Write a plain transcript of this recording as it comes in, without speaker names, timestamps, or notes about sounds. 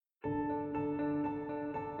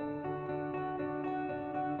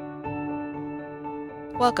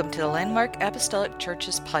Welcome to the Landmark Apostolic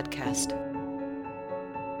Church's podcast.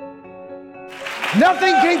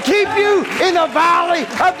 Nothing can keep you in the valley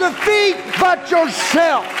of defeat but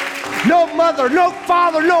yourself. No mother, no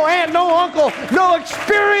father, no aunt, no uncle, no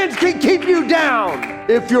experience can keep you down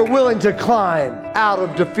if you're willing to climb out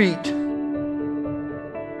of defeat.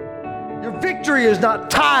 Your victory is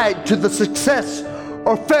not tied to the success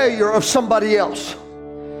or failure of somebody else.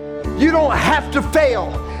 You don't have to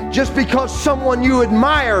fail just because someone you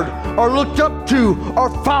admired or looked up to or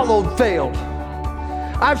followed failed.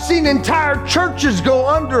 I've seen entire churches go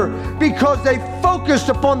under because they focused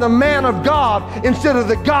upon the man of God instead of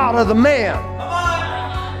the God of the man.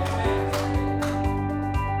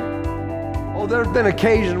 Oh, there's been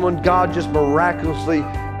occasions when God just miraculously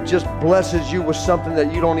just blesses you with something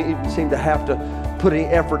that you don't even seem to have to put any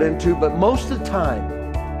effort into. But most of the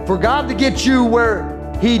time, for God to get you where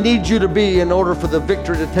He needs you to be in order for the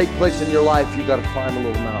victory to take place in your life, you got to climb a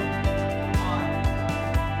little mountain.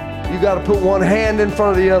 You got to put one hand in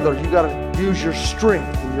front of the other. You got to use your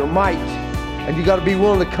strength and your might. And you got to be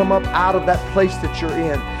willing to come up out of that place that you're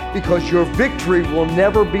in, because your victory will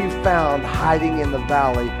never be found hiding in the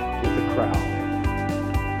valley with the crowd.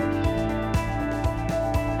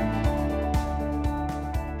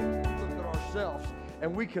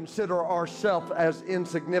 And we consider ourselves as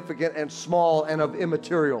insignificant and small and of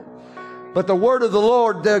immaterial. But the word of the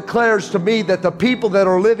Lord declares to me that the people that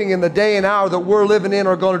are living in the day and hour that we're living in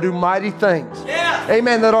are going to do mighty things. Yeah.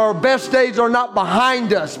 Amen. That our best days are not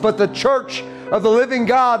behind us, but the church of the living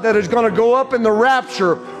God that is going to go up in the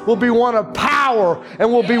rapture will be one of power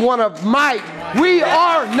and will be one of might. We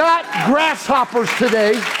are not grasshoppers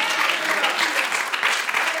today,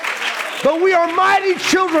 but we are mighty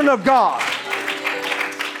children of God.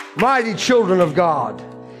 Mighty children of God.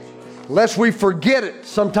 Lest we forget it,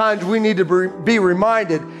 sometimes we need to be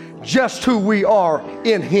reminded just who we are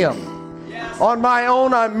in Him. Yes. On my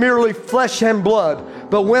own, I'm merely flesh and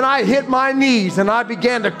blood. But when I hit my knees and I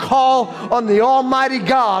began to call on the Almighty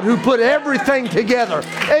God who put everything together,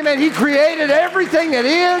 amen, He created everything that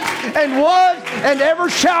is and was and ever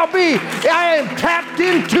shall be. I am tapped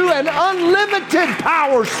into an unlimited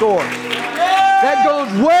power source that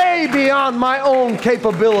goes way beyond my own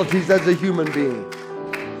capabilities as a human being.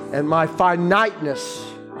 And my finiteness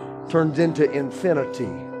turns into infinity.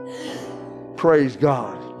 Praise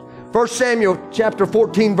God. 1 Samuel chapter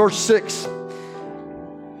 14, verse 6.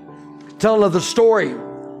 Telling of the story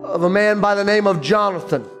of a man by the name of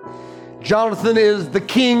Jonathan. Jonathan is the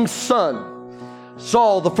king's son.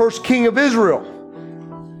 Saul, the first king of Israel,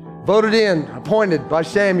 voted in, appointed by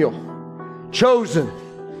Samuel, chosen.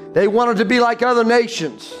 They wanted to be like other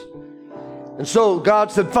nations. And so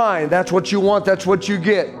God said, fine, that's what you want, that's what you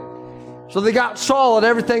get. So they got Saul, and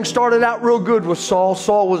everything started out real good with Saul.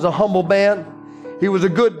 Saul was a humble man. He was a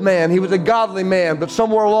good man. He was a godly man. But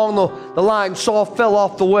somewhere along the line, Saul fell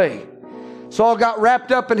off the way. Saul got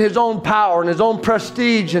wrapped up in his own power and his own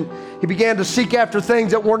prestige, and he began to seek after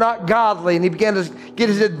things that were not godly, and he began to get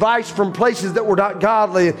his advice from places that were not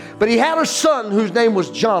godly. But he had a son whose name was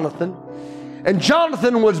Jonathan, and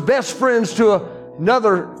Jonathan was best friends to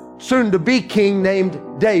another soon-to-be king named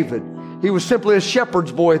David. He was simply a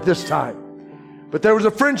shepherd's boy at this time. But there was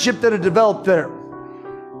a friendship that had developed there.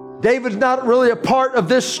 David's not really a part of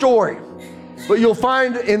this story. But you'll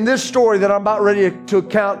find in this story that I'm about ready to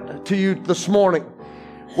account to you this morning,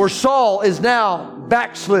 where Saul is now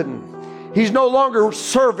backslidden. He's no longer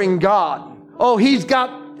serving God. Oh, he's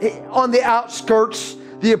got on the outskirts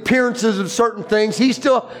the appearances of certain things. He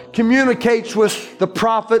still communicates with the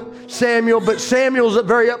prophet Samuel, but Samuel's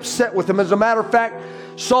very upset with him. As a matter of fact,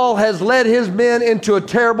 Saul has led his men into a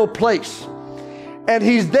terrible place. And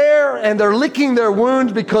he's there, and they're licking their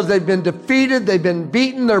wounds because they've been defeated, they've been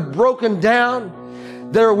beaten, they're broken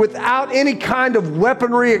down. They're without any kind of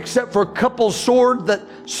weaponry except for a couple swords that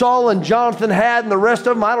Saul and Jonathan had, and the rest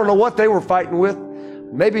of them, I don't know what they were fighting with.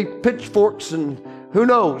 Maybe pitchforks and who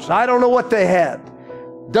knows. I don't know what they had.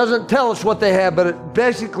 Doesn't tell us what they had, but it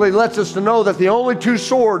basically lets us to know that the only two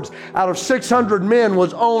swords out of 600 men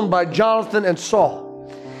was owned by Jonathan and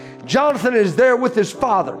Saul. Jonathan is there with his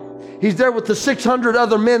father. He's there with the 600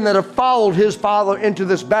 other men that have followed his father into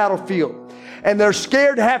this battlefield. And they're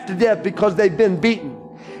scared half to death because they've been beaten.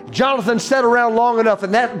 Jonathan sat around long enough,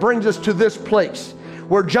 and that brings us to this place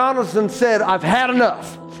where Jonathan said, I've had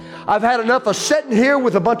enough. I've had enough of sitting here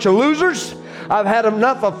with a bunch of losers. I've had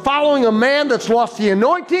enough of following a man that's lost the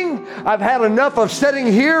anointing. I've had enough of sitting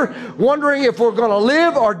here wondering if we're going to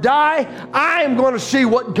live or die. I am going to see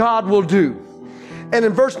what God will do. And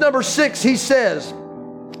in verse number 6, he says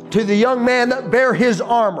to the young man that bare his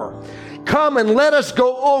armor, come and let us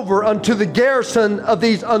go over unto the garrison of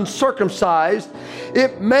these uncircumcised.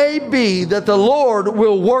 It may be that the Lord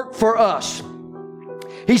will work for us.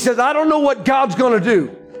 He says, I don't know what God's going to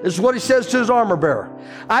do. This is what he says to his armor bearer.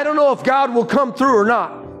 I don't know if God will come through or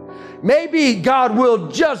not. Maybe God will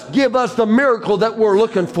just give us the miracle that we're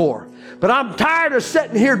looking for. But I'm tired of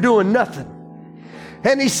sitting here doing nothing.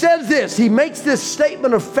 And he says this, he makes this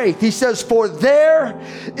statement of faith. He says, for there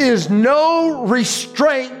is no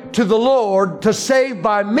restraint to the Lord to save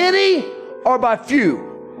by many or by few.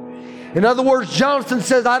 In other words, Jonathan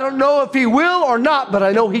says, I don't know if he will or not, but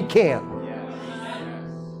I know he can.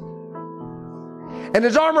 And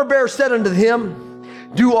his armor bearer said unto him,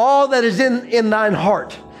 do all that is in thine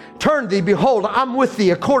heart. Turn thee, behold, I'm with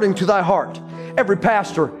thee according to thy heart. Every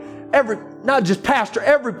pastor, not just pastor,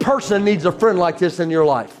 every person needs a friend like this in your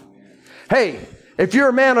life. Hey, if you're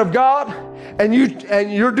a man of God and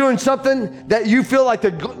you're doing something that you feel like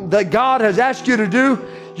that God has asked you to do,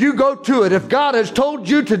 you go to it. If God has told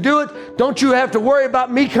you to do it, don't you have to worry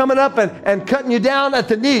about me coming up and cutting you down at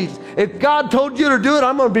the knees. If God told you to do it,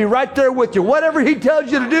 I'm going to be right there with you. Whatever he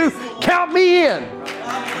tells you to do, count me in.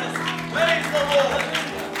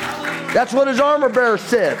 That's what his armor bearer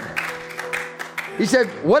said. He said,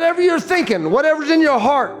 whatever you're thinking, whatever's in your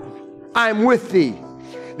heart, I'm with thee.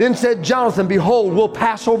 Then said Jonathan, behold, we'll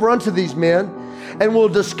pass over unto these men, and we'll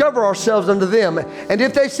discover ourselves unto them. And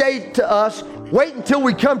if they say to us, wait until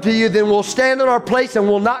we come to you, then we'll stand in our place and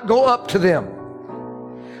we'll not go up to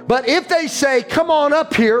them. But if they say, come on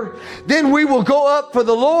up here, then we will go up, for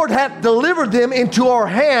the Lord hath delivered them into our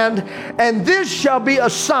hand, and this shall be a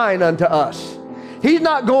sign unto us. He's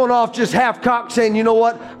not going off just half-cocked saying, you know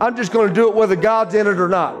what, I'm just going to do it whether God's in it or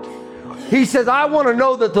not. He says, I want to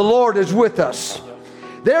know that the Lord is with us.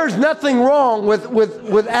 There's nothing wrong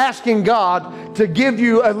with asking God to give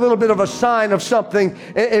you a little bit of a sign of something,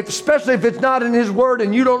 especially if it's not in his word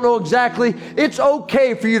and you don't know exactly. It's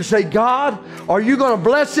okay for you to say, God, are you going to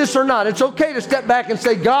bless this or not? It's okay to step back and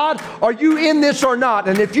say, God, are you in this or not?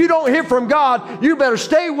 And if you don't hear from God, you better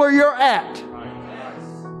stay where you're at.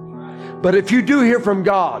 But if you do hear from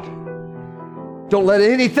God, don't let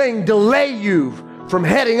anything delay you from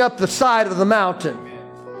heading up the side of the mountain.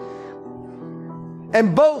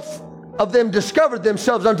 And both of them discovered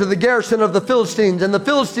themselves unto the garrison of the Philistines. And the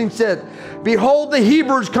Philistines said, behold, the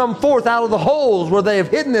Hebrews come forth out of the holes where they have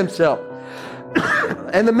hidden themselves.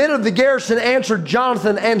 And the men of the garrison answered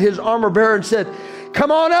Jonathan and his armor bearer and said,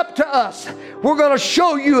 come on up to us. We're going to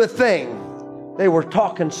show you a thing. They were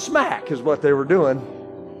talking smack is what they were doing.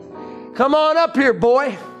 Come on up here,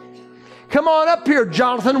 boy. Come on up here,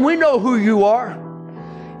 Jonathan. We know who you are.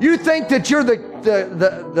 You think that you're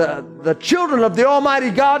the children of the Almighty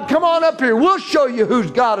God? Come on up here. We'll show you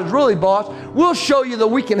who's God is really, boss. We'll show you that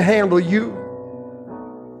we can handle you.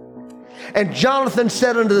 And Jonathan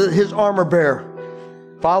said unto his armor bearer,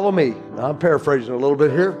 follow me. Now, I'm paraphrasing a little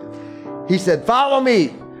bit here. He said, follow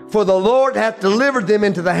me, for the Lord hath delivered them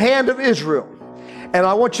into the hand of Israel. And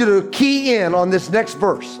I want you to key in on this next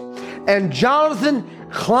verse. And Jonathan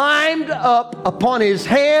climbed up upon his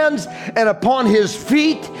hands and upon his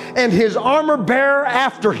feet, and his armor bearer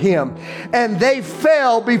after him. And they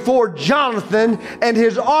fell before Jonathan, and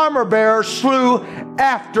his armor bearer slew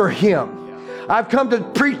after him. I've come to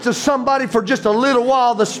preach to somebody for just a little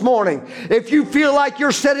while this morning. If you feel like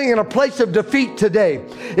you're sitting in a place of defeat today,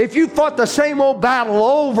 if you fought the same old battle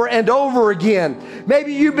over and over again,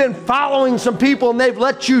 maybe you've been following some people and they've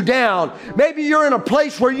let you down. Maybe you're in a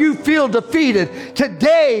place where you feel defeated.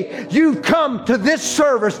 Today, you've come to this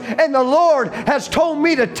service and the Lord has told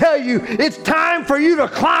me to tell you it's time for you to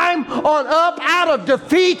climb on up out of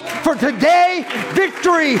defeat, for today,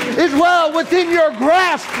 victory is well within your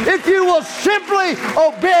grasp if you will simply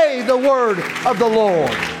obey the word of the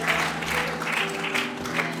Lord.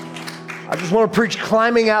 I just want to preach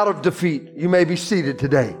climbing out of defeat. You may be seated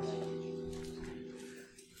today.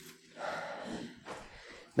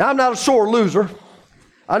 Now, I'm not a sore loser.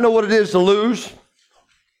 I know what it is to lose.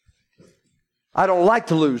 I don't like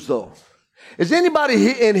to lose, though. Does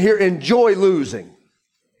anybody in here enjoy losing?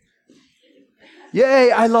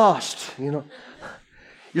 Yay, I lost, you know.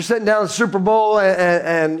 You're sitting down at the Super Bowl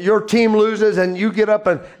and your team loses and you get up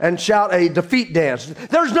and shout a defeat dance.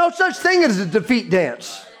 There's no such thing as a defeat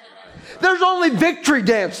dance. There's only victory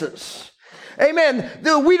dances. Amen.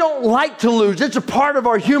 We don't like to lose. It's a part of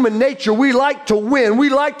our human nature. We like to win. We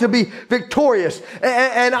like to be victorious.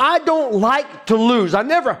 And I don't like to lose. I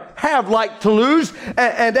never have liked to lose.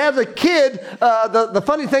 And as a kid, the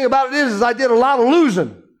funny thing about it is I did a lot of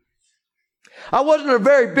losing. I wasn't a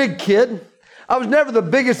very big kid. I was never the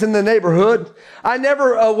biggest in the neighborhood. I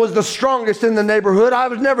never was the strongest in the neighborhood. I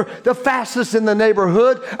was never the fastest in the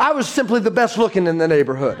neighborhood. I was simply the best looking in the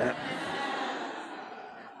neighborhood.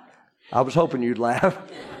 I was hoping you'd laugh.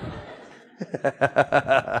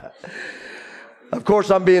 Of course,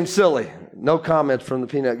 I'm being silly. No comments from the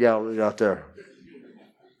peanut gallery out there.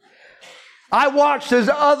 I watched as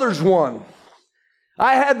others won.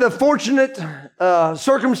 I had the fortunate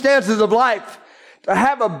circumstances of life to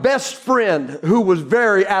have a best friend who was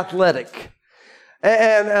very athletic.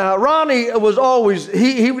 And Ronnie was always,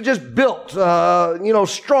 he was just built,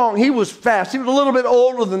 strong. He was fast. He was a little bit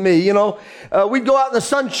older than me, We'd go out in the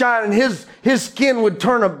sunshine and his skin would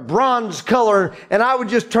turn a bronze color and I would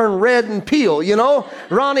just turn red and peel,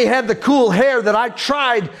 Ronnie had the cool hair that I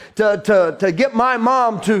tried to get my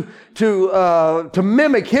mom to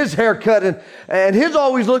mimic his haircut, and his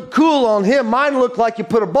always looked cool on him. Mine looked like you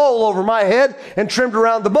put a bowl over my head and trimmed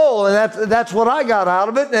around the bowl, and that's what I got out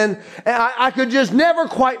of it, and I could just never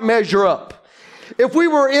quite measure up. If we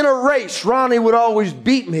were in a race, Ronnie would always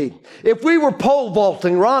beat me. If we were pole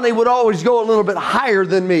vaulting, Ronnie would always go a little bit higher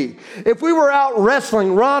than me. If we were out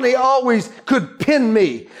wrestling, Ronnie always could pin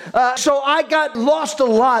me. So I got lost a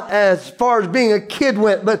lot as far as being a kid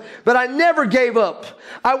went, but I never gave up.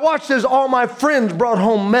 I watched as all my friends brought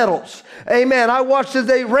home medals. Amen. I watched as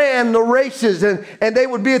they ran the races and they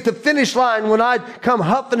would be at the finish line when I'd come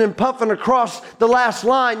huffing and puffing across the last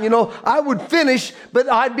line. I would finish,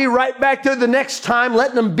 but I'd be right back there the next time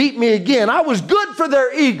letting them beat me again. I was good for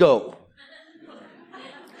their ego.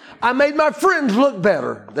 I made my friends look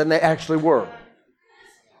better than they actually were.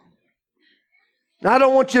 Now, I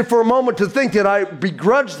don't want you for a moment to think that I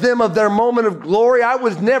begrudged them of their moment of glory. I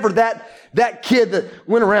was never that kid that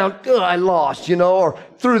went around, I lost, or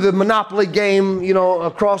threw the Monopoly game,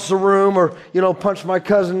 across the room, or, punched my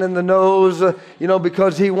cousin in the nose,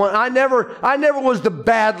 because he won. I never was the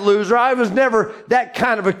bad loser. I was never that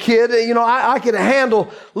kind of a kid. I could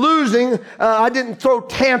handle losing. I didn't throw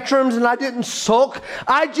tantrums and I didn't sulk.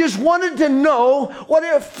 I just wanted to know what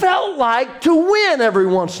it felt like to win every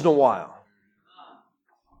once in a while.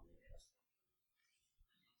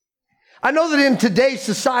 I know that in today's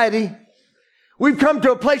society, we've come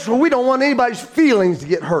to a place where we don't want anybody's feelings to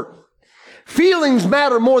get hurt. Feelings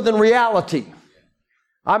matter more than reality.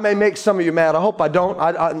 I may make some of you mad. I hope I don't.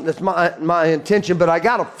 That's my intention, but I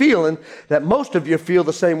got a feeling that most of you feel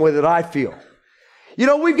the same way that I feel.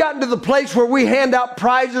 We've gotten to the place where we hand out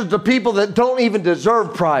prizes to people that don't even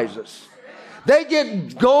deserve prizes. They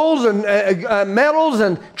get golds and medals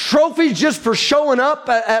and trophies just for showing up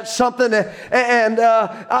at something.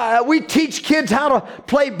 And we teach kids how to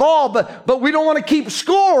play ball, but we don't want to keep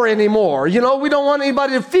score anymore. We don't want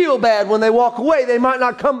anybody to feel bad when they walk away. They might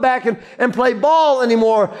not come back and play ball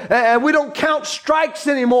anymore. And we don't count strikes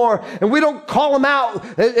anymore. And we don't call them out.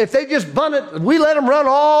 If they just bunt it, we let them run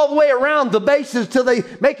all the way around the bases till they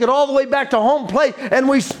make it all the way back to home plate. And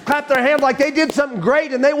we clap their hands like they did something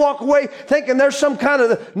great. And they walk away thinking there's some kind of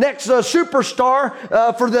the next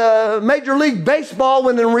superstar for the Major League Baseball,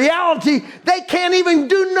 when in reality, they can't even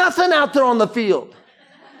do nothing out there on the field.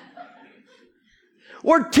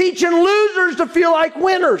 We're teaching losers to feel like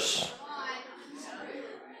winners.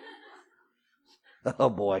 Oh,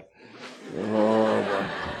 boy. Oh, boy.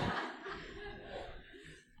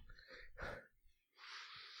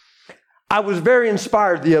 I was very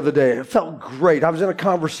inspired the other day. It felt great. I was in a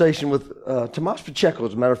conversation with Tomas Pacheco,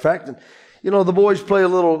 as a matter of fact, and the boys play a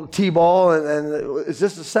little t-ball, and is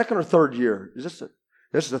this the second or third year? This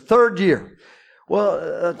is the third year.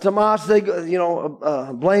 Well, Tomas,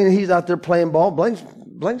 Blaine, he's out there playing ball. Blaine's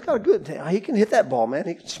got a good, he can hit that ball, man.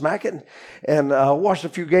 He can smack it. And watched a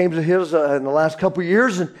few games of his in the last couple of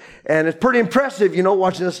years, and it's pretty impressive,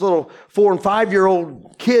 watching this little 4 and 5 year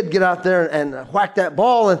old kid get out there and whack that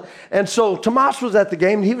ball. And so Tomas was at the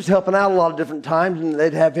game, and he was helping out a lot of different times, and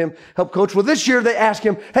they'd have him help coach. Well, this year they asked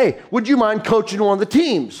him, hey, would you mind coaching one of the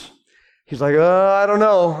teams? He's like, I don't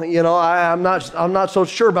know. I'm not so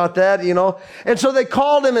sure about that, And so they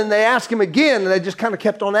called him and they asked him again, and they just kind of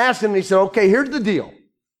kept on asking him. And he said, okay, here's the deal.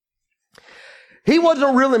 He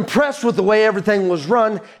wasn't real impressed with the way everything was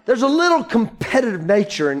run. There's a little competitive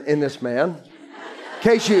nature in this man, in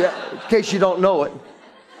case you don't know it.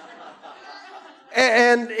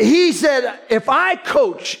 And he said, if I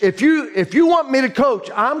coach, if you want me to coach,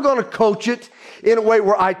 I'm going to coach it in a way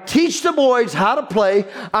where I teach the boys how to play.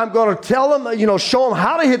 I'm going to tell them, show them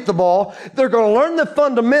how to hit the ball. They're going to learn the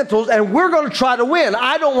fundamentals, and we're going to try to win.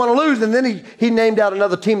 I don't want to lose. And then he named out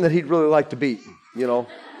another team that he'd really like to beat,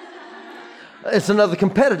 It's another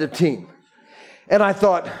competitive team. And I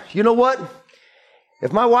thought, you know what?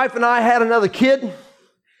 If my wife and I had another kid,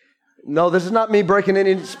 No, this is not me breaking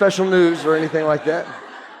any special news or anything like that.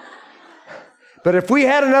 But if we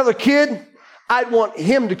had another kid, I'd want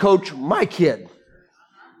him to coach my kid.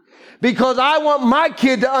 Because I want my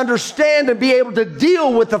kid to understand and be able to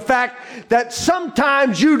deal with the fact that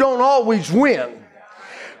sometimes you don't always win.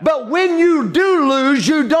 But when you do lose,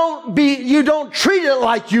 you don't treat it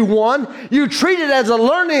like you won. You treat it as a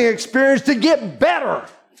learning experience to get better.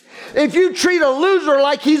 If you treat a loser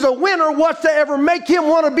like he's a winner, what's to ever make him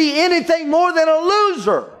want to be anything more than a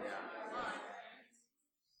loser?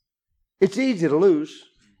 It's easy to lose.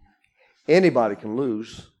 Anybody can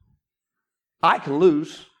lose. I can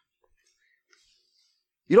lose.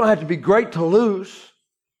 You don't have to be great to lose.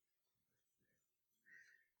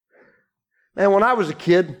 Man, when I was a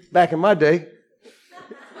kid, back in my day,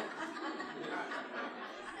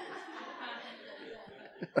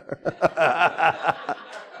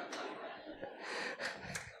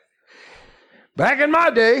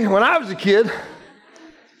 when I was a kid,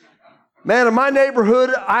 man, in my neighborhood,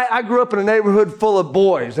 I grew up in a neighborhood full of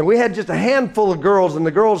boys, and we had just a handful of girls, and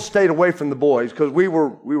the girls stayed away from the boys because we were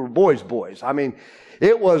boys. I mean,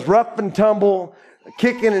 it was rough and tumble,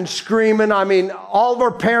 kicking and screaming. I mean, all of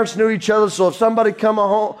our parents knew each other, so if somebody come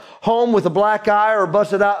home with a black eye or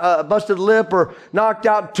busted lip or knocked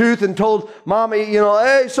out tooth and told mommy,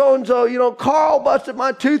 hey, so-and-so, Carl busted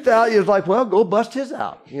my tooth out, he was like, well, go bust his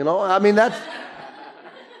out. I mean,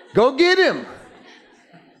 go get him.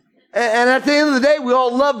 And at the end of the day, we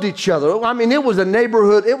all loved each other. I mean, it was a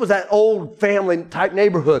neighborhood. It was that old family type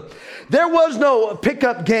neighborhood. There was no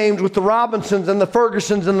pickup games with the Robinsons and the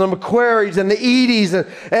Fergusons and the McQuarries and the Edie's and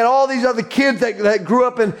all these other kids that grew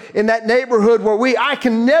up in that neighborhood where I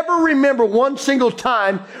can never remember one single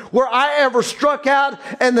time where I ever struck out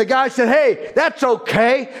and the guy said, hey, that's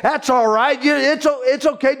okay. That's all right. It's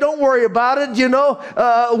okay. Don't worry about it.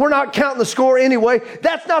 We're not counting the score anyway.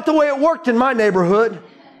 That's not the way it worked in my neighborhood.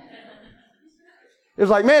 It was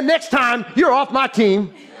like, man, next time you're off my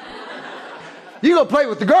team. You go play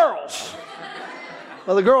with the girls.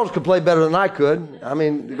 Well, the girls could play better than I could. I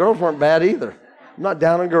mean, the girls weren't bad either. I'm not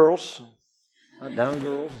down on girls.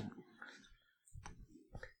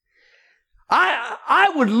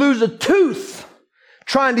 I would lose a tooth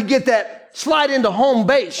trying to get that slide into home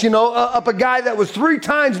base, up a guy that was 3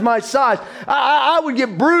 times my size. I would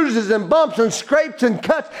get bruises and bumps and scrapes and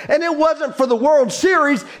cuts, and it wasn't for the World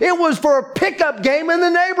Series. It was for a pickup game in the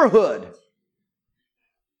neighborhood.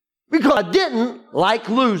 Because I didn't like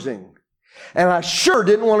losing, and I sure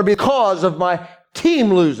didn't want to be the cause of my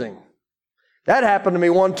team losing. That happened to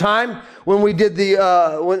me one time when we did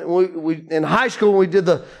in high school when we did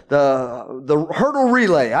the hurdle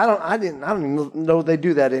relay. I don't even know they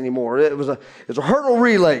do that anymore. It was a hurdle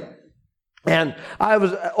relay. And I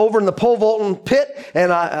was over in the pole vaulting pit,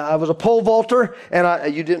 and I was a pole vaulter,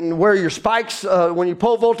 and you didn't wear your spikes when you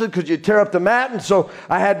pole vaulted because you'd tear up the mat, and so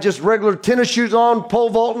I had just regular tennis shoes on, pole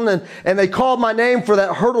vaulting, and they called my name for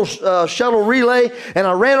that hurdle shuttle relay, and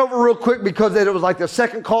I ran over real quick because it was like the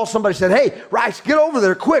second call. Somebody said, hey, Rice, get over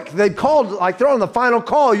there quick. They called, like they're on the final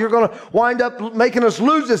call. You're going to wind up making us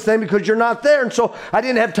lose this thing because you're not there, and so I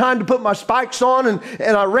didn't have time to put my spikes on,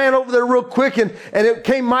 and I ran over there real quick, and it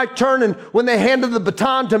came my turn, and when they handed the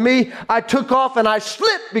baton to me, I took off and I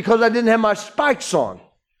slipped because I didn't have my spikes on.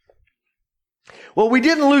 Well, we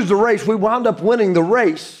didn't lose the race. We wound up winning the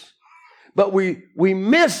race, but we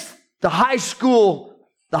missed the high school,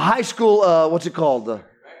 what's it called?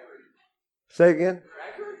 Say again?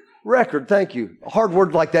 Record, thank you. Hard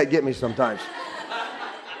words like that get me sometimes.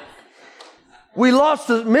 We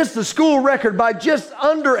missed the school record by just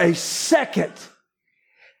under a second.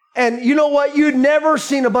 And you know what? You'd never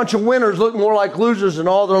seen a bunch of winners look more like losers in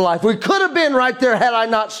all their life. We could have been right there had I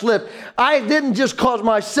not slipped. I didn't just cause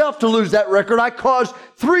myself to lose that record. I caused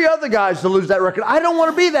 3 other guys to lose that record. I don't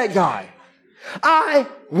want to be that guy. I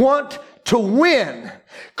want to win.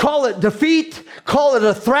 Call it defeat. Call it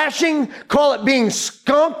a thrashing. Call it being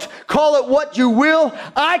skunked. Call it what you will.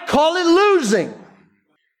 I call it losing.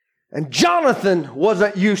 And Jonathan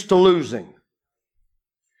wasn't used to losing.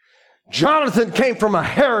 Jonathan came from a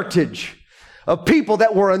heritage of people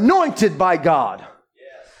that were anointed by God.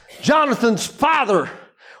 Yes. Jonathan's father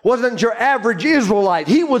wasn't your average Israelite.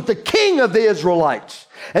 He was the king of the Israelites.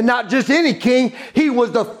 And not just any king, he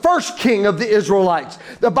was the first king of the Israelites.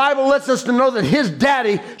 The Bible lets us to know that his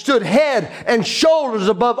daddy stood head and shoulders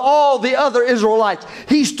above all the other Israelites.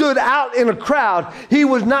 He stood out in a crowd. He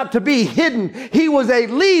was not to be hidden. He was a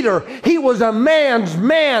leader. He was a man's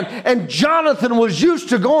man. And Jonathan was used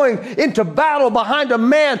to going into battle behind a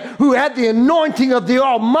man who had the anointing of the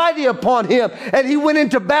Almighty upon him. And he went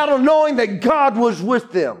into battle knowing that God was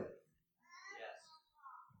with them.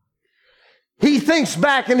 He thinks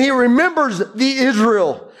back and he remembers the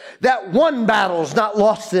Israel that one battle's not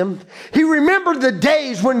lost them. He remembered the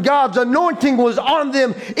days when God's anointing was on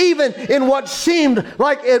them, even in what seemed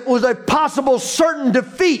like it was a possible certain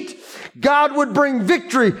defeat. God would bring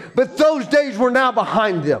victory, but those days were now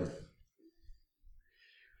behind them.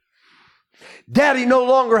 Daddy no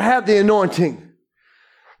longer had the anointing.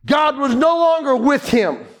 God was no longer with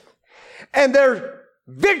him. And their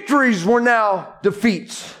victories were now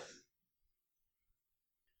defeats.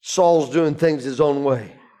 Saul's doing things his own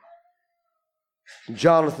way.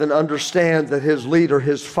 Jonathan understands that his leader,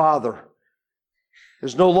 his father,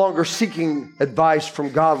 is no longer seeking advice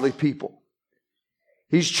from godly people.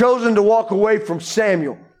 He's chosen to walk away from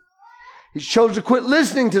Samuel. He's chosen to quit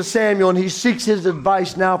listening to Samuel, and he seeks his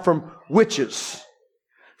advice now from witches,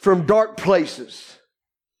 from dark places.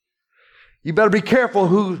 You better be careful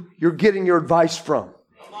who you're getting your advice from.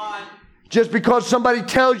 Just because somebody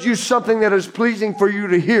tells you something that is pleasing for you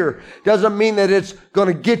to hear doesn't mean that it's going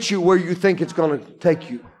to get you where you think it's going to take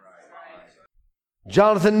you.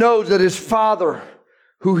 Jonathan knows that his father,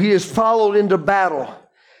 who he has followed into battle,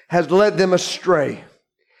 has led them astray.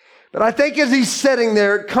 But I think as he's sitting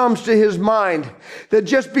there, it comes to his mind that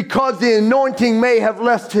just because the anointing may have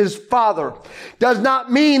left his father does not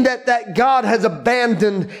mean that God has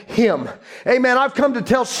abandoned him. Amen. I've come to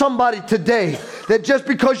tell somebody today that just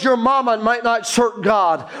because your mama might not serve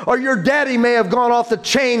God, or your daddy may have gone off the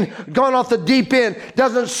chain, gone off the deep end,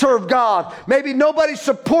 doesn't serve God. Maybe nobody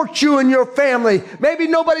supports you in your family. Maybe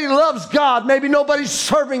nobody loves God. Maybe nobody's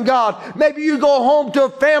serving God. Maybe you go home to a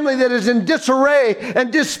family that is in disarray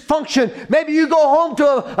and dysfunction. Maybe you go home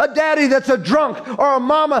to a daddy that's a drunk, or a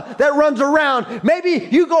mama that runs around. Maybe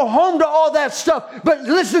you go home to all that stuff. But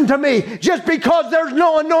listen to me, just because there's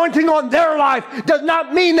no anointing on their life does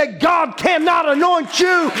not mean that God cannot anoint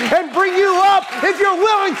you and bring you up if you're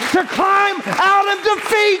willing to climb out of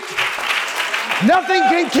defeat. Nothing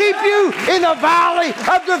can keep you in the valley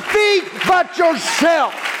of defeat but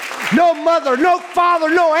yourself. No mother, no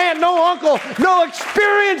father, no aunt, no uncle, no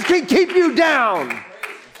experience can keep you down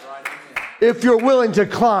if you're willing to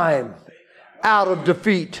climb out of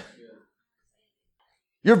defeat.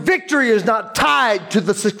 Your victory is not tied to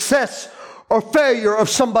the success or failure of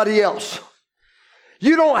somebody else.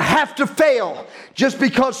 You don't have to fail just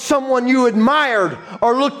because someone you admired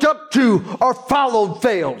or looked up to or followed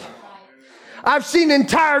failed. I've seen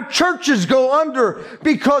entire churches go under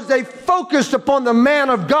because they focused upon the man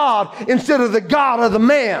of God instead of the God of the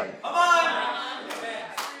man.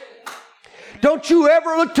 Don't you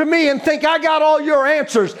ever look to me and think I got all your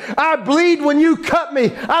answers. I bleed when you cut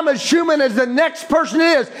me. I'm as human as the next person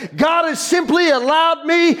is. God has simply allowed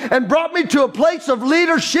me and brought me to a place of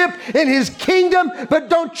leadership in His kingdom. But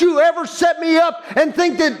don't you ever set me up and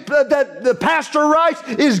think that the Pastor Rice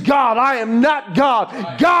is God. I am not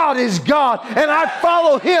God. God is God, and I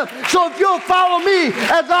follow Him. So if you'll follow me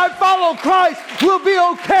as I follow Christ, we'll be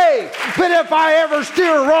okay. But if I ever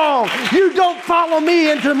steer wrong, you don't follow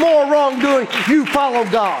me into more wrongdoing. You follow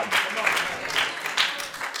God.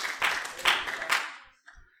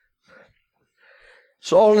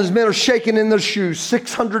 Saul and his men are shaking in their shoes.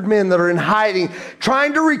 600 men that are in hiding,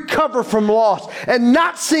 trying to recover from loss and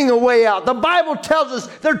not seeing a way out. The Bible tells us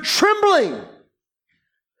they're trembling.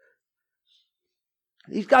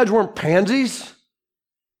 These guys weren't pansies.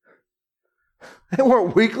 They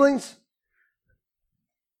weren't weaklings.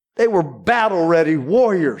 They were battle-ready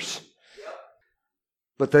warriors.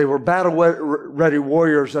 But they were battle-ready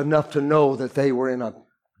warriors enough to know that they were in a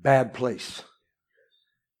bad place.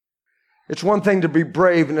 It's one thing to be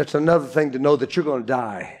brave, and it's another thing to know that you're going to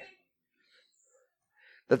die.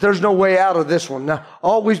 That there's no way out of this one. Now,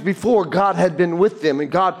 always before, God had been with them,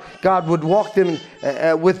 and God would walk them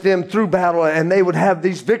with them through battle, and they would have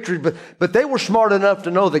these victories. But they were smart enough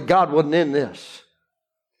to know that God wasn't in this.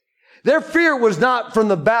 Their fear was not from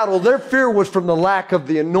the battle. Their fear was from the lack of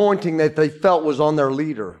the anointing that they felt was on their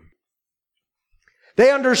leader. They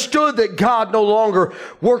understood that God no longer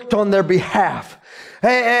worked on their behalf.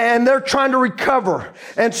 And they're trying to recover.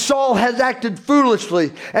 And Saul has acted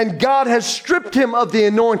foolishly. And God has stripped him of the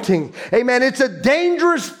anointing. Amen. It's a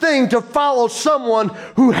dangerous thing to follow someone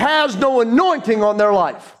who has no anointing on their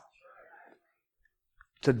life.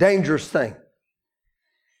 It's a dangerous thing.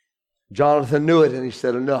 Jonathan knew it, and he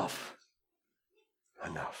said, enough.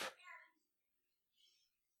 Enough.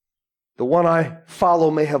 The one I follow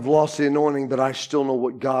may have lost the anointing, but I still know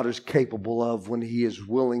what God is capable of when He is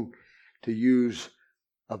willing to use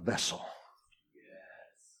a vessel. Yes.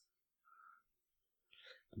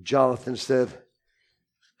 Jonathan said,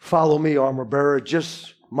 follow me, armor bearer. It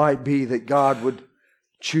just might be that God would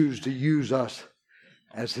choose to use us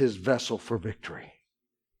as his vessel for victory.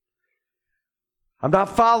 I'm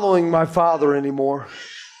not following my father anymore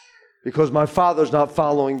because my father's not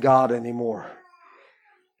following God anymore.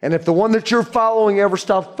 And if the one that you're following ever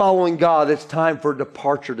stops following God, it's time for a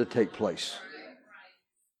departure to take place.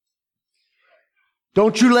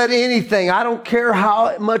 Don't you let anything, I don't care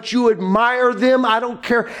how much you admire them, I don't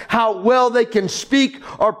care how well they can speak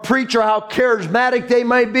or preach or how charismatic they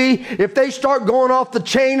may be, if they start going off the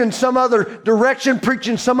chain in some other direction,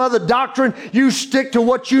 preaching some other doctrine, you stick to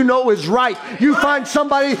what you know is right. You find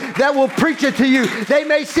somebody that will preach it to you. They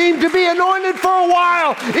may seem to be anointed for a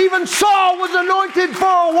while. Even Saul was anointed for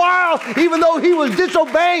a while, even though he was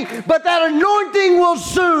disobeying, but that anointing will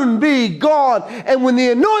soon be gone. And when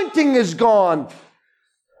the anointing is gone,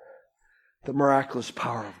 the miraculous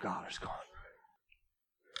power of God is gone.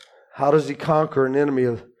 How does he conquer an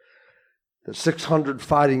enemy that 600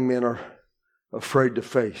 fighting men are afraid to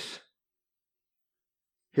face?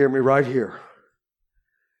 Hear me right here.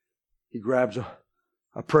 He grabs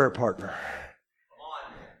a prayer partner.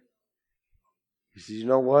 He says, you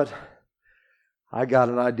know what? I got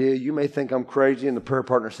an idea. You may think I'm crazy. And the prayer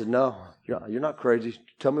partner said, no, you're not crazy.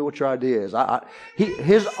 Tell me what your idea is.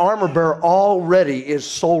 His armor bearer already is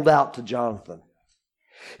sold out to Jonathan.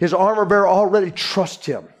 His armor bearer already trusts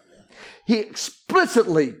him. He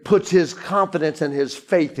explicitly puts his confidence and his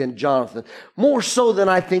faith in Jonathan, more so than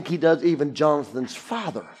I think he does even Jonathan's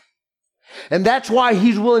father. And that's why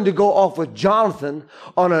he's willing to go off with Jonathan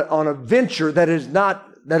on a venture that has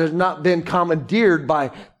not been commandeered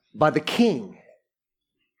by the king.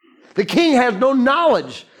 The king has no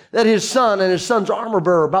knowledge that his son and his son's armor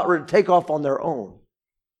bearer are about ready to take off on their own.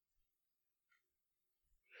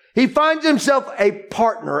 He finds himself a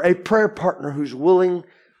partner, a prayer partner who's willing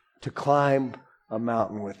to climb a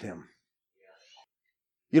mountain with him.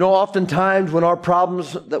 You know, oftentimes when our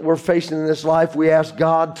problems that we're facing in this life, we ask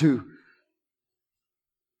God to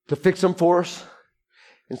fix them for us.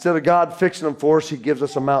 Instead of God fixing them for us, He gives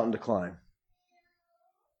us a mountain to climb.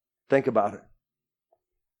 Think about it.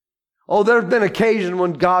 Oh, there have been occasions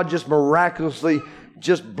when God just miraculously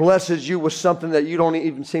just blesses you with something that you don't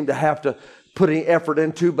even seem to have to put any effort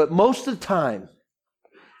into. But most of the time,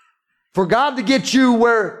 for God to get you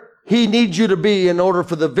where He needs you to be in order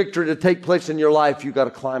for the victory to take place in your life, you've got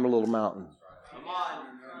to climb a little mountain.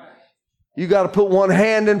 You got to put one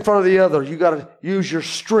hand in front of the other. You got to use your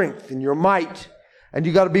strength and your might. And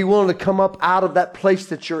you got to be willing to come up out of that place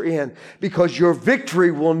that you're in, because your victory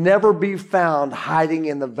will never be found hiding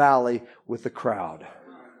in the valley with the crowd.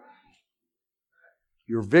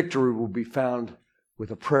 Your victory will be found with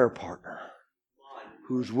a prayer partner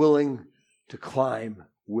who's willing to climb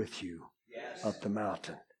with you up the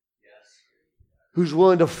mountain. Who's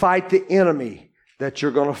willing to fight the enemy that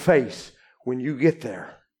you're going to face when you get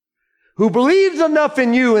there. Who believes enough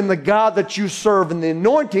in you and the God that you serve and the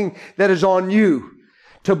anointing that is on you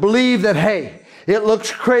to believe that, hey, it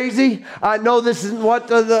looks crazy. I know this isn't what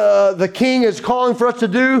the king is calling for us to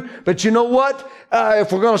do, but you know what?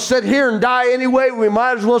 If we're going to sit here and die anyway, we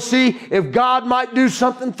might as well see if God might do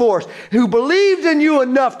something for us. Who believes in you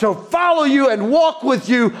enough to follow you and walk with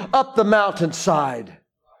you up the mountainside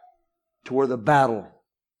to where the battle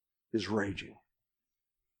is raging.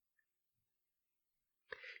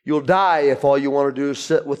 You'll die if all you want to do is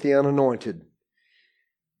sit with the unanointed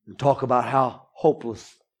and talk about how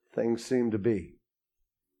hopeless things seem to be.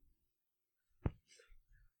 I've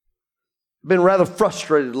been rather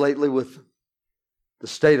frustrated lately with the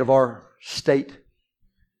state of our state.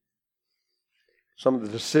 Some of the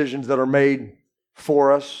decisions that are made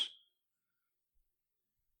for us.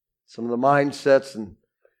 Some of the mindsets and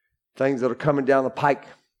things that are coming down the pike.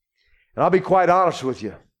 And I'll be quite honest with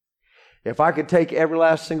you. If I could take every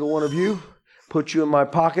last single one of you, put you in my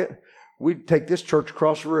pocket, we'd take this church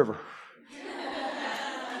across the river.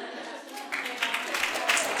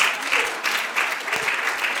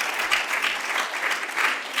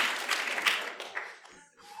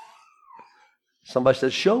 Somebody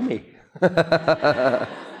says, show me. It's a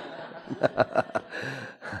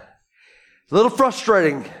little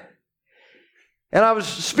frustrating. And I was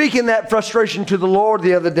speaking that frustration to the Lord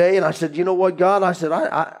the other day, and I said, you know what, God? I said,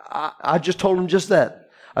 I just told him just that.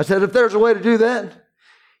 I said, if there's a way to do that,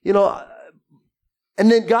 you know.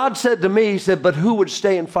 And then God said to me, He said, but who would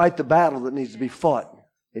stay and fight the battle that needs to be fought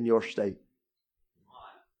in your state?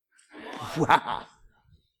 Wow.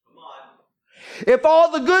 If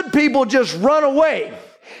all the good people just run away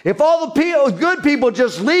If all the good people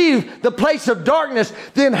just leave the place of darkness,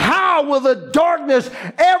 then how will the darkness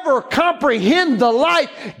ever comprehend the light?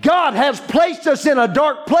 God has placed us in a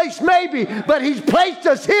dark place, maybe, but He's placed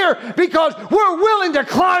us here because we're willing to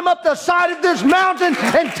climb up the side of this mountain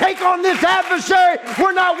and take on this adversary.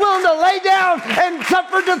 We're not willing to lay down and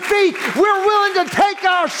suffer defeat. We're willing to take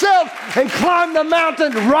ourselves and climb the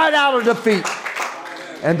mountain right out of defeat.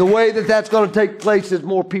 And the way that that's going to take place is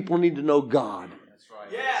more people need to know God.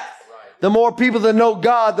 Yes. The more people that know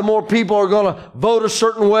God, the more people are going to vote a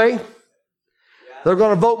certain way. They're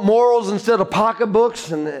going to vote morals instead of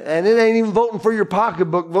pocketbooks. And it ain't even voting for your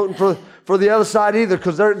pocketbook, voting for the other side either,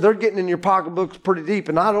 because they're getting in your pocketbooks pretty deep.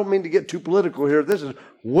 And I don't mean to get too political here. This is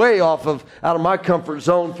way out of my comfort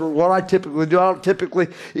zone for what I typically do. I don't typically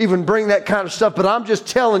even bring that kind of stuff, but I'm just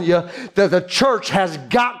telling you that the church has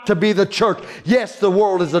got to be the church. Yes, the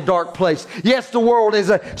world is a dark place. Yes, the world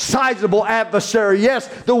is a sizable adversary. Yes,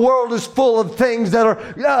 the world is full of things that are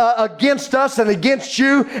against us and against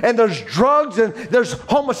you, and there's drugs and there's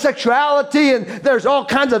homosexuality and there's all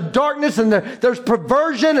kinds of darkness and there's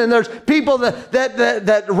perversion and there's people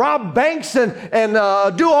that rob banks and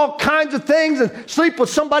do all kinds of things and sleep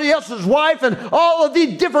with somebody else's wife and all of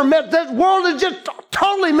these different this world is just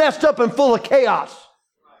totally messed up and full of chaos.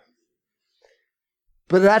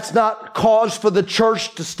 But that's not cause for the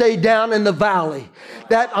church to stay down in the valley.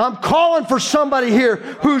 That I'm calling for somebody here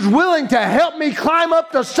who's willing to help me climb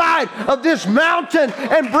up the side of this mountain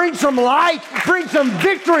and bring some light, bring some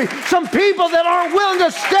victory. Some people that aren't willing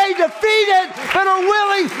to stay defeated, but are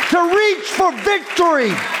willing to reach for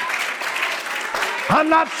victory. I'm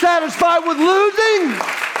not satisfied with losing.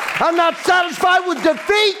 I'm not satisfied with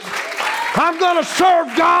defeat. I'm going to serve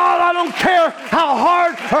God. I don't care how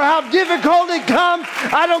hard or how difficult it comes.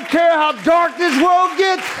 I don't care how dark this world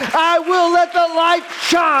gets. I will let the light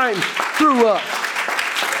shine through us.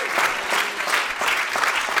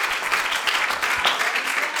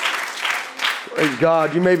 Praise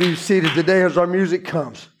God. You may be seated today as our music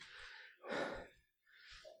comes.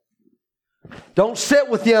 Don't sit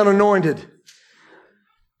with the unanointed.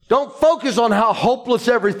 Don't focus on how hopeless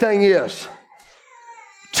everything is.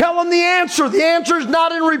 Tell them the answer. The answer is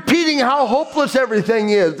not in repeating how hopeless everything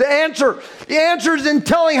is. The answer is in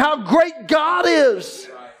telling how great God is.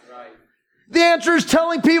 The answer is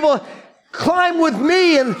telling people, climb with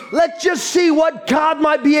me and let's just see what God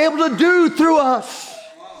might be able to do through us.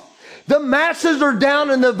 The masses are down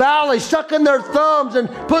in the valley, sucking their thumbs and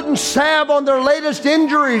putting salve on their latest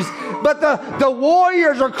injuries. But the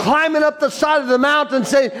warriors are climbing up the side of the mountain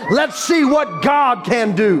saying, let's see what God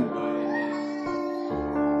can do.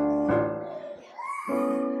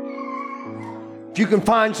 If you can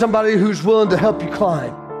find somebody who's willing to help you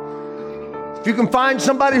climb, if you can find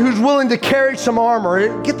somebody who's willing to carry some armor,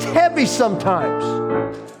 it gets heavy sometimes.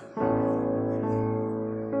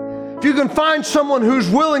 If you can find someone who's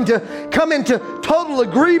willing to come into total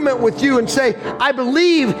agreement with you and say, I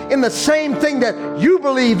believe in the same thing that you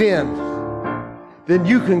believe in, then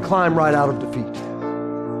you can climb right out of defeat.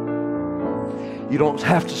 You don't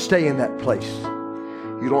have to stay in that place.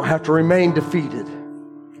 You don't have to remain defeated.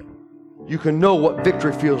 You can know what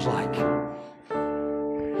victory feels like.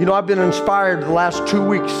 You know, I've been inspired the last 2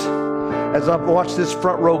 weeks as I've watched this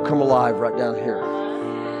front row come alive right down here.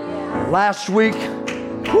 Last week,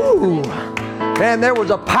 whew, man, there was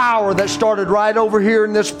a power that started right over here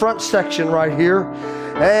in this front section right here.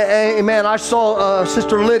 Amen. I saw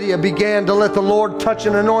Sister Lydia began to let the Lord touch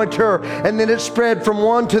and anoint her, and then it spread from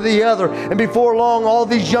one to the other. And before long, all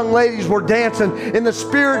these young ladies were dancing, and the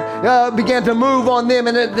Spirit began to move on them,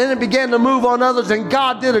 and then it began to move on others, and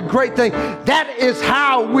God did a great thing. That is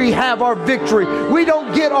how we have our victory. We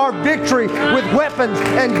don't get our victory with weapons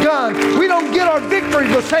and guns. We don't get our victory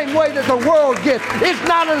the same way that the world gets. It's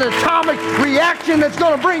not an atomic reaction that's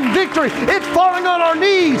going to bring victory. It's falling on our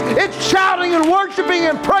knees. It's shouting and worshiping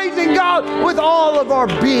and praising God with all of our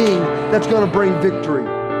being that's going to bring victory.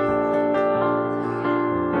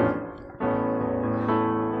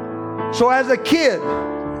 So as a kid,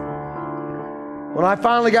 when I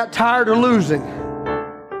finally got tired of losing,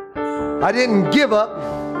 I didn't give up,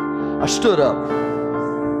 I stood up.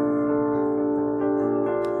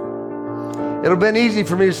 It'll have been easy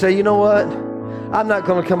for me to say, you know what? I'm not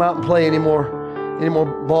going to come out and play any more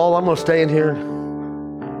ball. I'm going to stay in here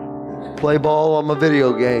and play ball on my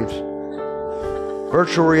video games.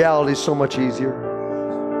 Virtual reality is so much easier.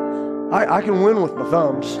 I can win with my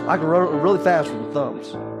thumbs. I can run really fast with my thumbs.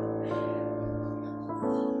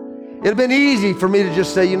 It'd have been easy for me to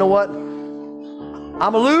just say, you know what?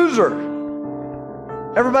 I'm a loser.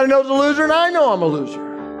 Everybody knows a loser, and I know I'm a loser.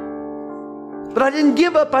 But I didn't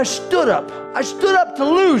give up. I stood up. I stood up to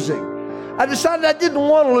losing. I decided I didn't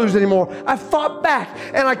want to lose anymore. I fought back,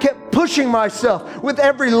 and I kept pushing myself. With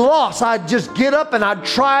every loss, I'd just get up and I'd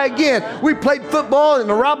try again. We played football in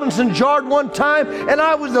the Robinson Yard one time, and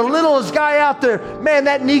I was the littlest guy out there. Man,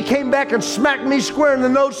 that knee came back and smacked me square in the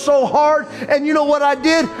nose so hard. And you know what I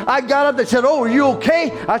did? I got up. They said, "Oh, are you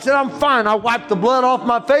okay?" I said, "I'm fine." I wiped the blood off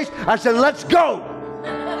my face. I said, "Let's go."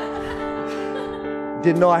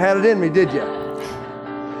 Didn't know I had it in me, did you?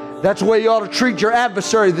 That's the way you ought to treat your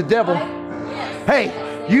adversary, the devil. Hey,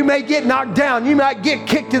 you may get knocked down. You might get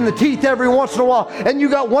kicked in the teeth every once in a while. And you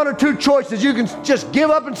got one or two choices. You can just give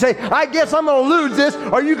up and say, "I guess I'm going to lose this."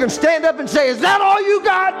 Or you can stand up and say, "Is that all you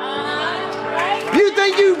got? You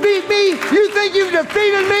think you beat me? You think you've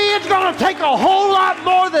defeated me? It's going to take a whole lot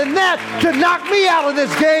more than that to knock me out of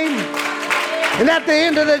this game." And at the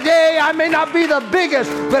end of the day, I may not be the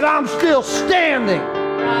biggest, but I'm still standing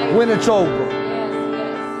when it's over.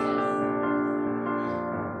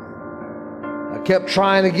 I kept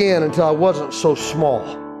trying again until I wasn't so small.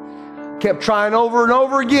 Kept trying over and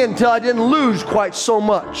over again until I didn't lose quite so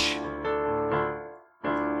much.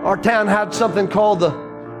 Our town had something called the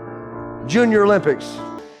Junior Olympics.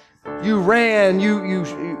 You ran,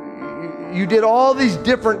 you did all these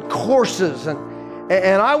different courses, and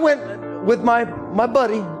I went with my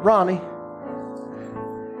buddy Ronnie.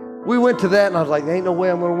 We went to that, and I was like, "Ain't no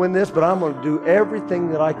way I'm going to win this, but I'm going to do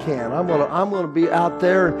everything that I can. I'm going to be out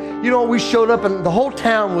there." And you know, we showed up, and the whole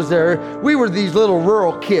town was there. We were these little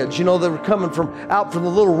rural kids, you know, that were coming out from the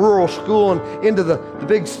little rural school and into the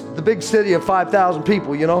big city of 5,000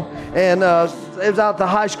 people, you know. And it was out the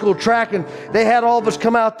high school track, and they had all of us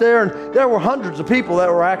come out there, and there were hundreds of people that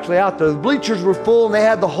were actually out there. The bleachers were full, and they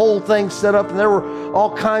had the whole thing set up, and there were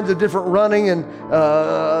all kinds of different running and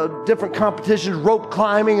different competitions, rope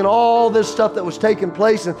climbing, and all this stuff that was taking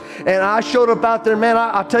place. And I showed up out there, man,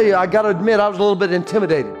 I tell you, I got to admit, I was a little bit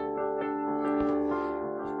intimidated.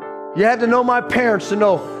 You had to know my parents to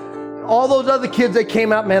know. All those other kids, they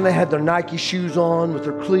came out, man, they had their Nike shoes on with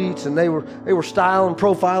their cleats, and they were styling,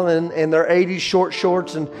 profiling in their 80s short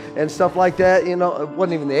shorts and stuff like that. You know, it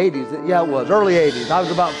wasn't even the 80s. Yeah, it was. Early 80s. I was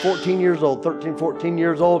about 14 years old, 13, 14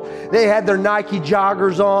 years old. They had their Nike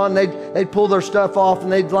joggers on. They'd pull their stuff off,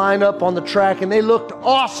 and they'd line up on the track, and they looked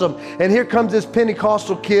awesome. And here comes this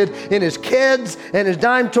Pentecostal kid in his Keds and his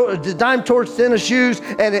dime torch tennis shoes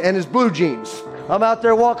and his blue jeans. I'm out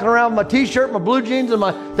there walking around with my t-shirt, my blue jeans, and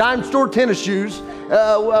my dime store tennis shoes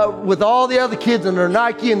with all the other kids in their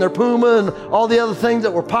Nike and their Puma and all the other things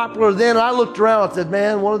that were popular then. And I looked around and said,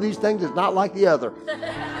 "Man, one of these things is not like the other."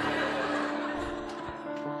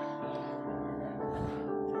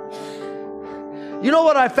 You know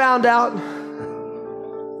what I found out?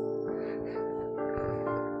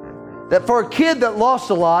 That for a kid that lost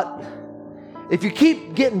a lot, if you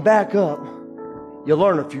keep getting back up, you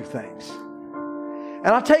learn a few things.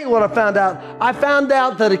 And I'll tell you what I found out. I found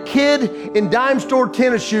out that a kid in dime store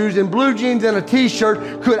tennis shoes and blue jeans and a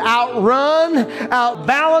t-shirt could outrun,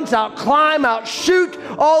 outbalance, outclimb, outshoot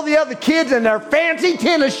all the other kids in their fancy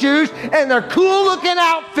tennis shoes and their cool looking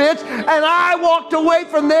outfits. And I walked away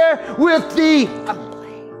from there with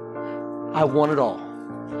I won it all.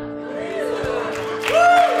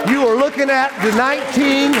 You are looking at the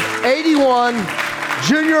 1981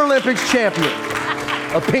 Junior Olympics champion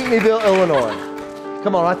of Pinckneyville, Illinois.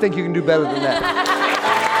 Come on, I think you can do better than that.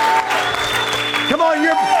 Come on,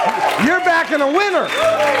 you're backing a winner.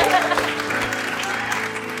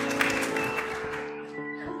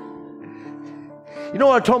 You know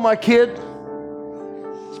what I told my kid?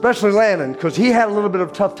 Especially Landon, because he had a little bit of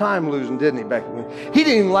a tough time losing, didn't he, back then? He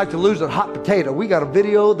didn't even like to lose at hot potato. We got a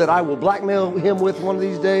video that I will blackmail him with one of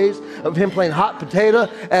these days of him playing hot potato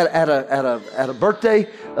at a birthday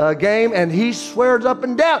game, and he swears up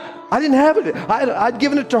and down. I didn't have it. I'd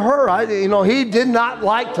given it to her. He did not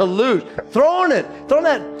like to lose. Throwing that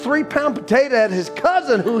 3-pound potato at his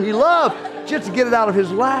cousin who he loved just to get it out of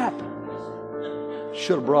his lap.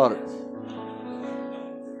 Should have brought it.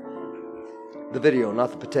 The video,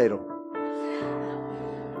 not the potato.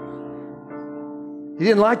 He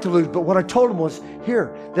didn't like to lose, but what I told him was,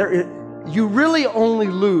 you really only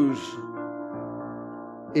lose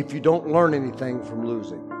if you don't learn anything from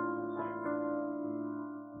losing.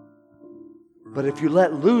 But if you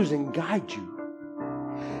let losing guide you,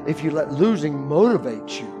 if you let losing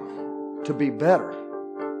motivate you to be better,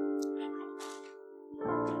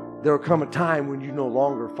 there will come a time when you no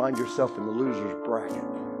longer find yourself in the loser's bracket.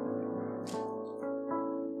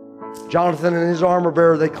 Jonathan and his armor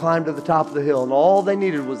bearer, they climbed to the top of the hill, and all they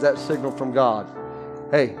needed was that signal from God.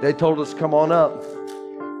 Hey, they told us, come on up.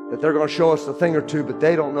 that they're going to show us a thing or two, but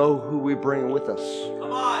they don't know who we bring with us.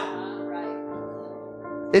 Come on.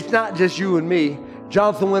 It's not just you and me.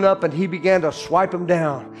 Jonathan went up and he began to swipe them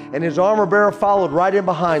down. And his armor bearer followed right in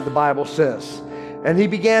behind, the Bible says. And he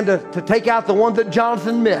began to take out the one that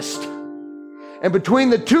Jonathan missed. And between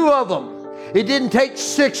the two of them, it didn't take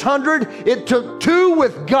 600. It took 2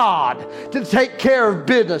 with God to take care of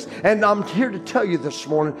business. And I'm here to tell you this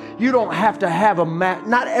morning, you don't have to have a match.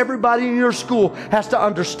 Not everybody in your school has to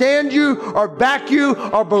understand you or back you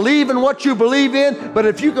or believe in what you believe in. But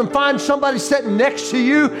if you can find somebody sitting next to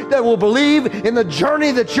you that will believe in the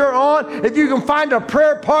journey that you're on, if you can find a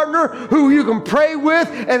prayer partner who you can pray with,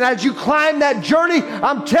 and as you climb that journey,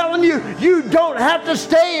 I'm telling you, you don't have to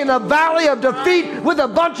stay in a valley of defeat with a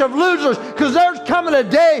bunch of losers. Because there's coming a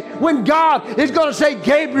day when God is going to say,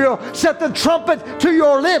 Gabriel, set the trumpet to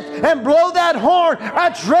your lips and blow that horn.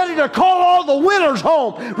 That's ready to call all the winners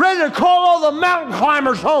home, ready to call all the mountain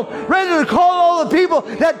climbers home, ready to call all the people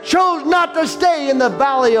that chose not to stay in the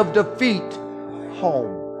valley of defeat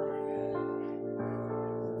home.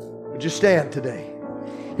 Would you stand today?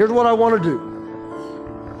 Here's what I want to do.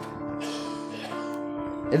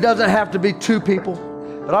 It doesn't have to be 2 people,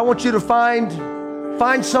 but I want you to find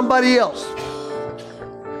somebody else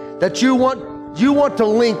that you want to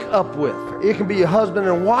link up with. It can be a husband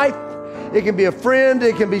and wife. It can be a friend.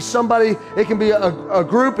 It can be somebody. It can be a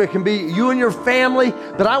group. It can be you and your family.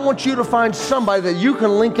 But I want you to find somebody that you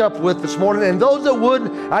can link up with this morning. And those that would,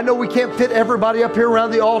 I know we can't fit everybody up here around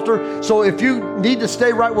the altar. So if you need to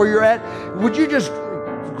stay right where you're at, would you just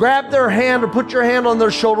grab their hand or put your hand on their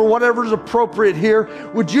shoulder, whatever is appropriate here.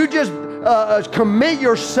 Would you just commit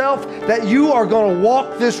yourself that you are going to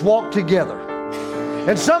walk this walk together?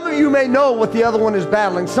 And some of you may know what the other one is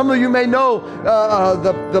battling. Some of you may know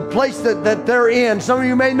the place that they're in. Some of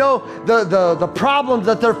you may know the problems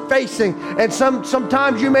that they're facing. And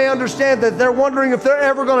sometimes you may understand that they're wondering if they're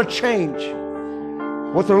ever going to change.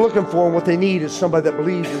 What they're looking for and what they need is somebody that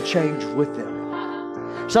believes in change with them.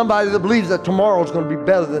 Somebody that believes that tomorrow is going to be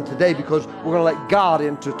better than today because we're going to let God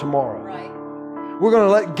into tomorrow. Right. We're going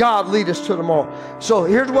to let God lead us to tomorrow. So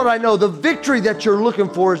here's what I know. The victory that you're looking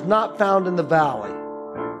for is not found in the valley.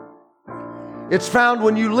 It's found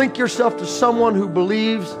when you link yourself to someone who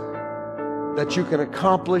believes that you can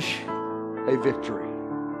accomplish a victory.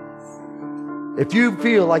 If you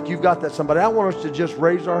feel like you've got that somebody, I want us to just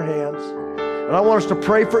raise our hands. And I want us to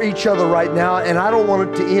pray for each other right now. And I don't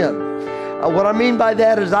want it to end. What I mean by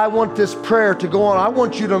that is I want this prayer to go on. I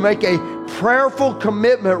want you to make a prayerful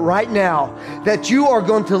commitment right now that you are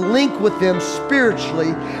going to link with them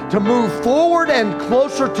spiritually to move forward and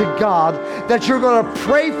closer to God, that you're going to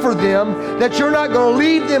pray for them, that you're not going to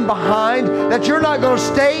leave them behind, that you're not going to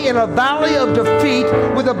stay in a valley of defeat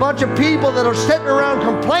with a bunch of people that are sitting around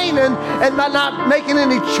complaining and not making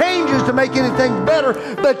any changes to make anything better,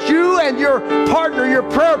 but you and your partner, your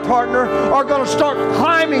prayer partner, are going to start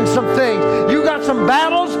climbing some things. You got some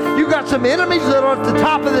battles, you got some enemies that are at the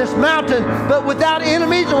top of this mountain, but without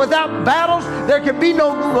enemies and without battles, there can be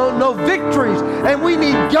no victories. And we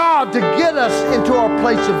need God to get us into our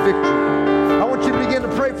place of victory. I want you to begin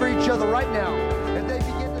to pray for each other right now. And they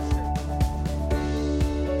begin to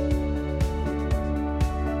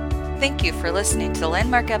Thank you for listening to the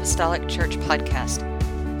Landmark Apostolic Church podcast.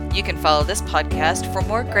 You can follow this podcast for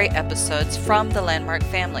more great episodes from the Landmark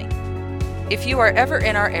family. If you are ever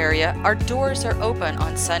in our area, our doors are open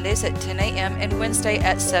on Sundays at 10 a.m. and Wednesday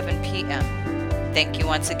at 7 p.m. Thank you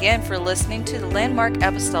once again for listening to the Landmark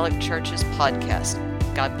Apostolic Church's podcast.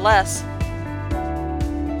 God bless.